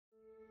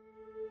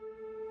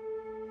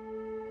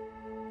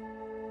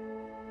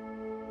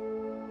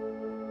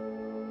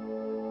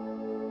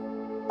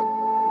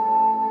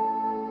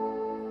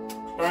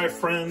right,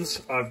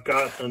 friends, I've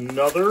got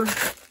another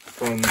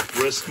from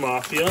Wrist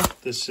Mafia.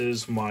 This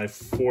is my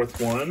fourth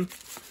one.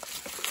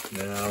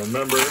 Now,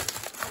 remember,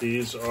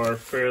 these are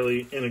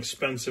fairly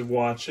inexpensive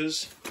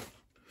watches.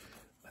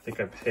 I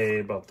think I pay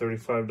about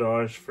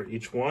 $35 for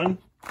each one.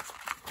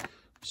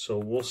 So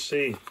we'll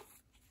see.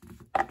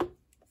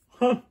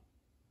 Huh.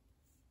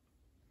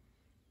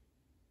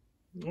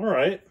 All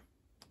right.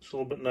 It's a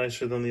little bit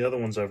nicer than the other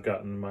ones I've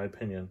gotten, in my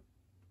opinion.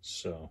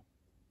 So,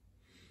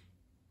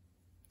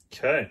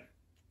 okay.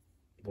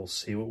 We'll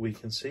see what we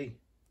can see.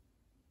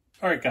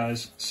 All right,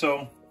 guys.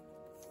 So,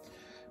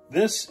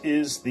 this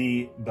is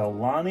the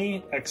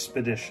Bellany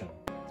Expedition.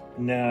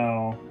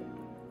 Now,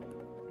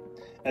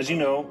 as you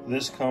know,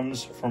 this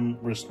comes from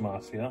Wrist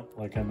Mafia,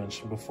 like I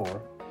mentioned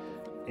before.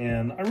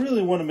 And I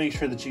really want to make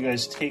sure that you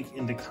guys take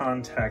into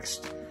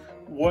context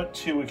what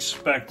to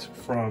expect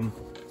from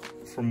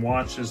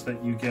watches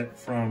that you get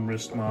from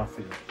Wrist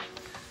Mafia.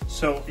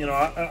 So, you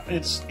know,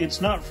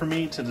 it's not for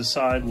me to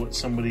decide what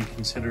somebody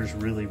considers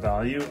really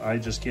value. I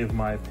just give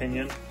my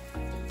opinion.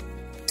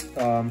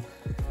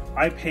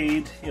 I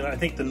paid, you know, I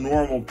think the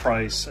normal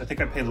price, I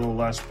think I paid a little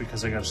less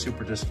because I got a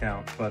super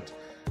discount, but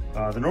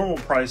the normal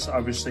price,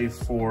 obviously,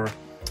 for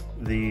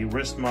the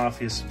Wrist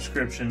Mafia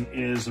subscription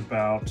is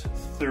about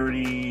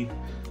 30,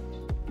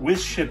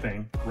 with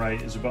shipping, right,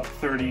 is about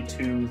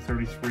 $32,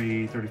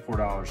 $33,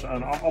 $34.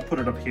 And I'll put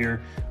it up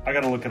here. I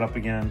got to look it up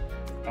again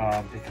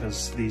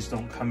because these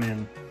don't come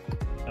in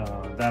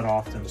that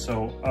often,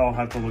 so I'll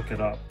have to look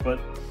it up. But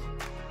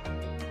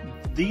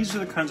these are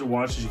the kinds of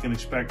watches you can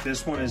expect.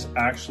 This one is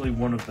actually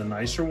one of the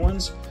nicer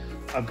ones.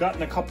 I've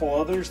gotten a couple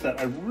others that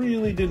I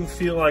really didn't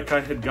feel like I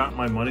had got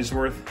my money's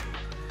worth.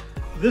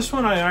 This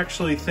one I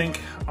actually think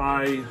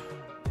I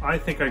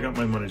think I got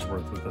my money's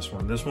worth with this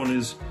one. This one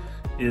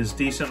is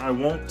decent. I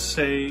won't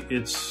say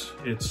it's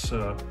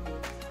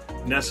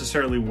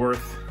necessarily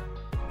worth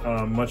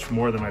much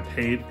more than I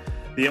paid.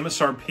 The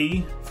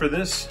MSRP for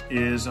this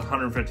is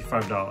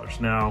 $155.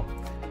 Now,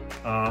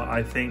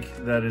 I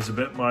think that is a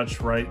bit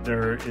much right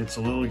there. It's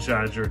a little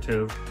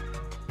exaggerative.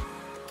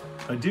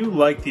 I do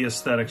like the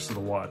aesthetics of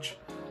the watch.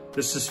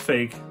 This is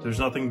fake. There's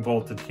nothing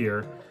bolted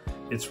here.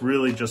 It's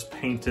really just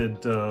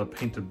painted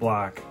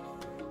black,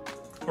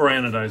 or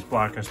anodized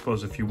black, I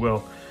suppose, if you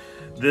will.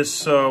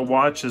 This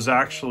watch is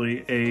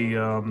actually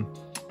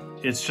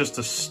it's just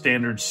a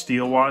standard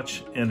steel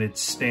watch, and it's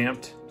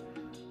stamped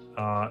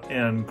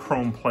and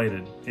chrome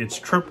plated. It's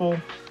triple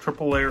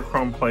layer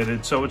chrome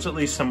plated, so it's at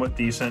least somewhat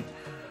decent.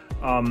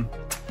 One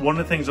of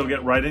the things I'll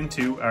get right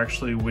into,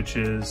 actually, which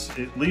is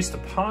at least a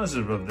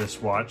positive of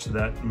this watch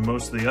that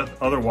most of the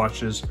other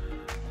watches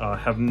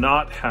have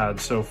not had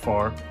so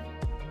far,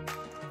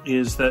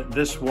 is that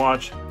this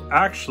watch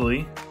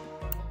actually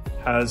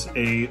has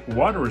a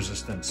water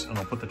resistance, and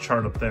I'll put the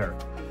chart up there.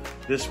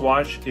 This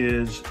watch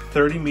is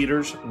 30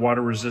 meters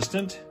water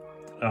resistant.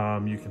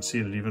 You can see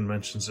it even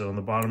mentions it on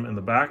the bottom and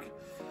the back.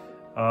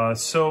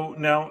 So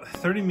now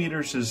 30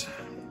 meters is,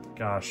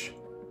 gosh,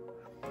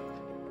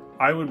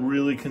 I would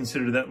really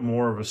consider that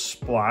more of a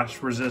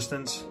splash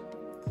resistance.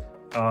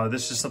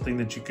 This is something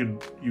that you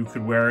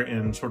could wear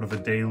in sort of a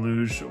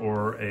deluge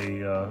or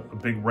a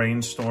big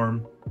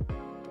rainstorm.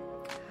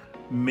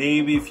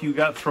 Maybe if you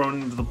got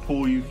thrown into the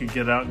pool, you could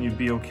get out and you'd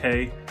be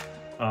okay.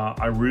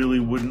 I really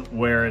wouldn't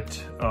wear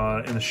it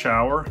in the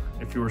shower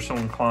if you were so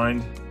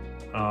inclined.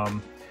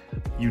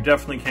 You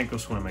definitely can't go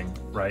swimming,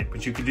 right?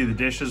 But you could do the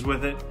dishes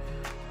with it.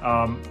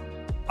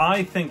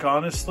 I think,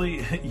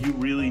 honestly, you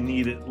really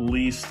need at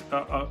least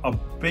a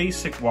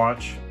basic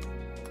watch.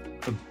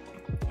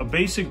 A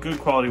basic good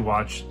quality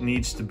watch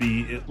needs to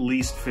be at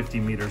least 50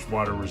 meters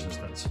water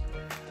resistance.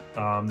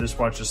 This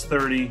watch is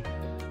 30.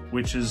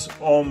 Which is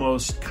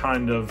almost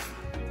kind of,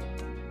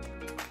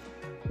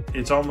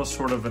 it's almost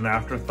sort of an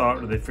afterthought,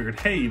 where they figured,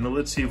 hey, you know,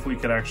 let's see if we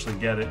could actually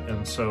get it,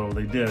 and so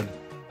they did.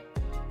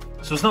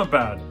 So it's not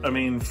bad. I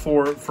mean,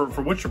 for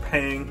what you're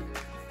paying,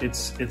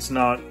 it's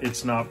not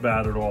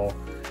bad at all.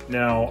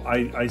 Now,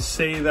 I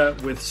say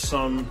that with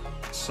some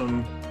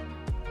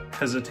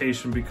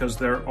hesitation, because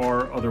there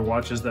are other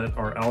watches that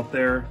are out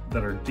there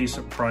that are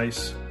decent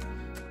price.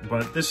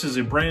 But this is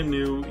a brand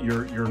new,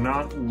 you're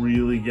not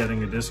really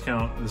getting a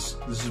discount. This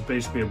is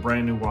basically a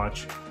brand new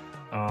watch.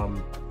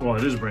 Well,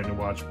 it is a brand new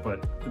watch,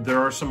 but there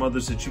are some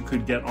others that you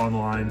could get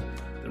online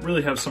that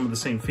really have some of the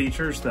same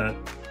features that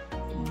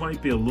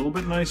might be a little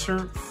bit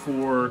nicer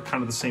for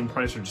kind of the same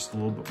price, or just a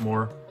little bit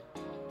more.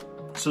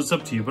 So it's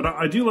up to you. But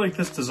I do like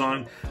this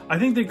design. I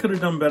think they could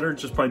have done better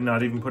just by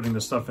not even putting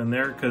the stuff in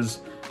there, because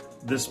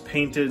this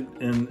painted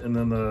and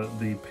then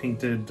the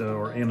painted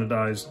or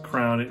anodized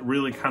crown, it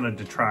really kind of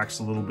detracts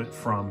a little bit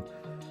from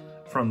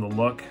the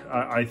look.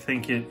 I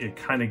think it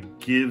kind of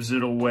gives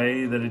it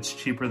away that it's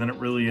cheaper than it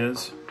really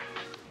is.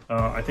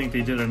 I think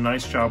they did a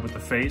nice job with the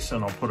face,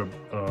 and I'll put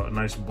a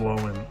nice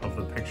blow-in of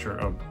the picture,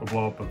 a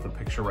blow-up of the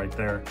picture right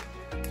there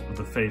of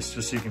the face,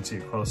 just so you can see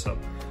a close-up.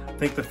 I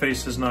think the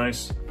face is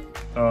nice.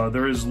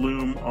 There is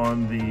lume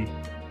on the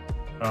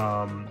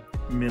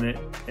minute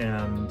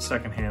and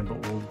second hand,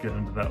 but we'll get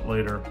into that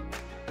later.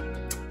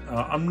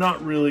 I'm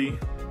not really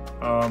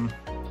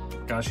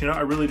Gosh, you know,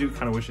 I really do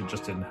kind of wish it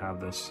just didn't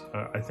have this.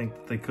 I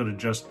think they could have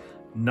just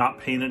not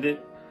painted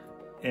it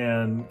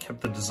and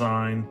kept the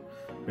design.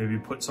 Maybe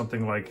put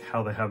something like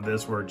how they have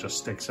this where it just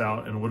sticks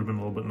out, and it would have been a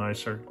little bit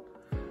nicer.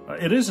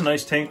 It is a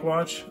nice tank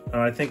watch.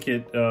 I think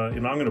it, you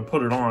know, I'm going to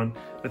put it on.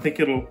 I think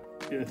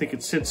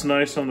it sits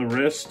nice on the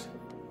wrist.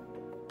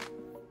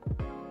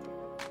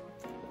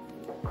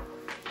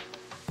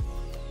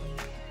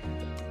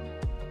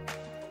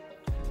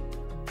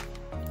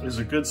 It is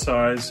a good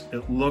size.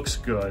 It looks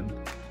good.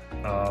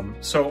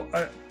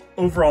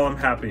 Overall, I'm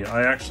happy.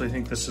 I actually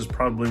think this is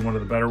probably one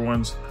of the better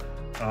ones.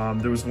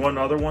 There was one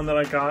other one that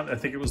I got. I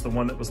think it was the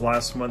one that was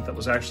last month that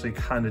was actually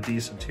kind of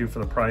decent too for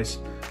the price.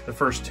 The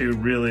first two,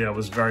 really, I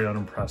was very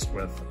unimpressed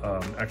with.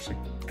 Actually,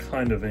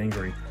 kind of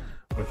angry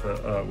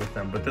with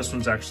them. But this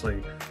one's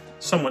actually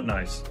somewhat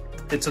nice.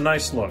 It's a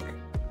nice look.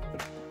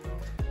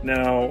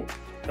 Now,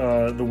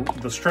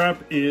 the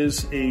strap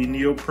is a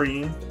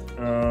neoprene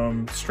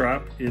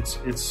strap. It's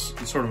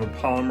sort of a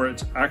polymer.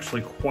 It's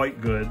actually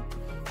quite good.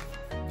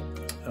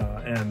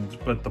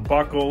 But the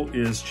buckle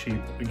is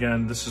cheap.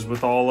 Again, this is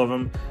with all of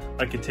them.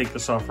 I could take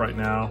this off right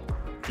now,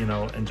 you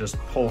know, and just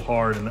pull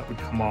hard and that would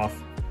come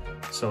off.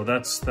 So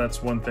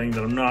that's one thing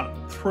that I'm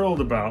not thrilled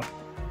about.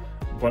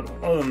 But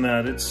other than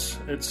that, it's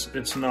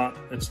not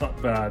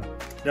bad.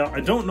 Now,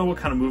 I don't know what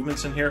kind of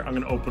movement's in here. I'm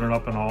gonna open it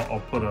up and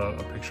I'll put a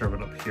picture of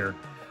it up here.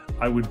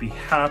 I would be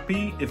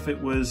happy if it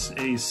was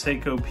a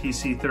Seiko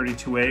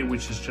PC32A,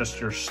 which is just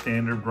your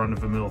standard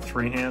run-of-the-mill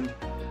freehand.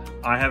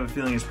 I have a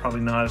feeling it's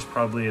probably not. It's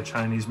probably a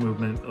Chinese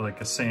movement,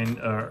 like a what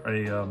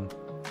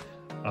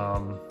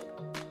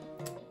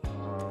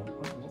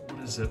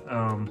is it?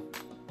 I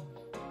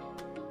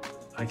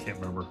can't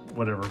remember.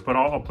 Whatever. But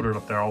I'll put it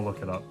up there. I'll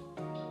look it up.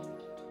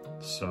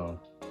 So,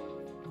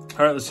 all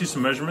right, let's do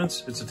some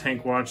measurements. It's a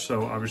tank watch,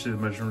 so obviously the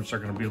measurements are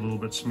going to be a little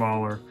bit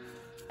smaller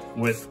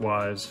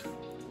width-wise.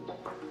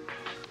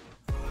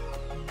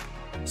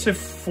 Say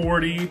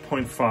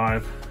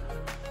 40.5.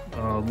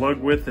 Lug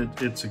width,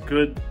 it's a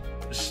good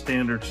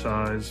standard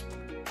size.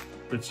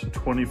 It's a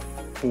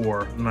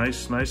 24.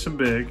 Nice and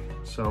big,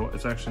 so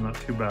it's actually not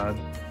too bad.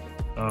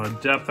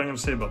 Depth, I'm going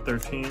to say about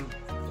 13.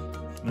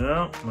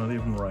 No, not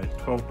even right.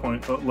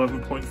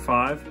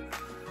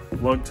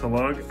 11.5. Lug to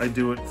lug, I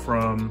do it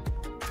from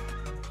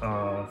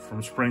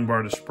spring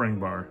bar to spring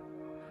bar.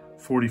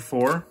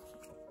 44.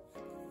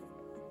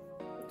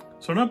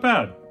 So not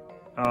bad.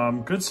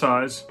 Good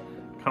size.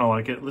 Kind of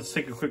like it. Let's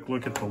take a quick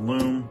look at the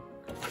loom.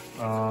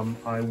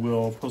 I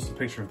will post a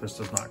picture if this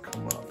does not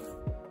come up.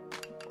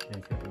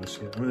 You can't really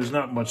see it. I mean, there's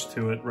not much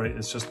to it, right?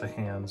 It's just the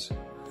hands.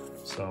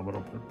 So, but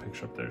I'll put a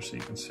picture up there so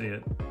you can see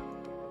it.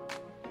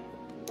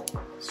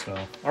 So,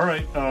 all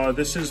right.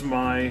 This is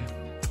my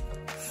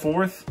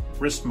 4th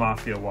Wrist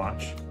Mafia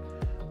watch.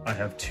 I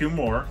have 2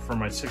 more for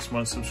my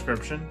 6-month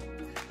subscription,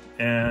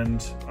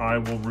 and I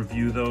will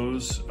review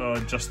those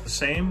just the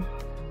same.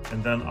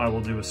 And then I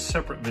will do a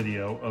separate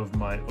video of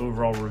my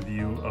overall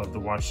review of the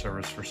watch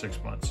service for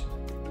 6 months.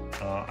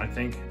 I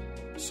think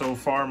so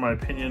far my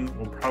opinion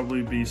will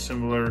probably be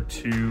similar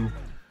to,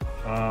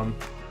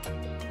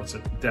 what's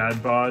it,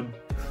 Dad Bod?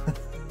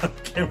 I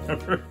can't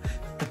remember.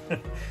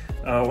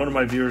 One of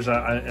my viewers,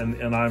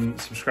 and I'm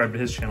subscribed to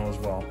his channel as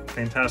well.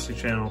 Fantastic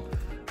channel.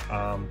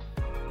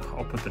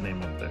 I'll put the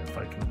name up there if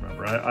I can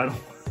remember. I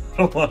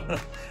don't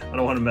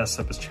want to mess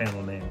up his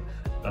channel name.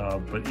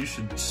 But you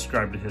should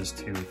subscribe to his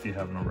too if you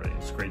haven't already.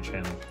 It's a great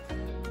channel.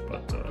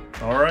 But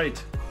all right,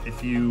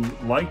 if you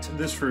liked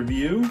this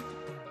review,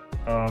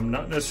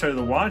 not necessarily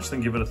the watch,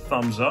 then give it a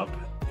thumbs up,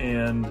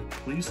 and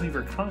please leave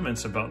your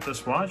comments about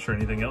this watch or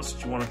anything else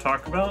that you want to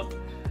talk about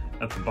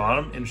at the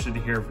bottom. Interested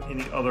to hear of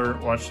any other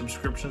watch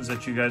subscriptions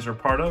that you guys are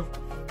part of,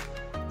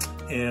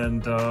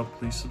 and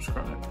please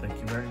subscribe. Thank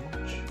you very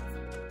much.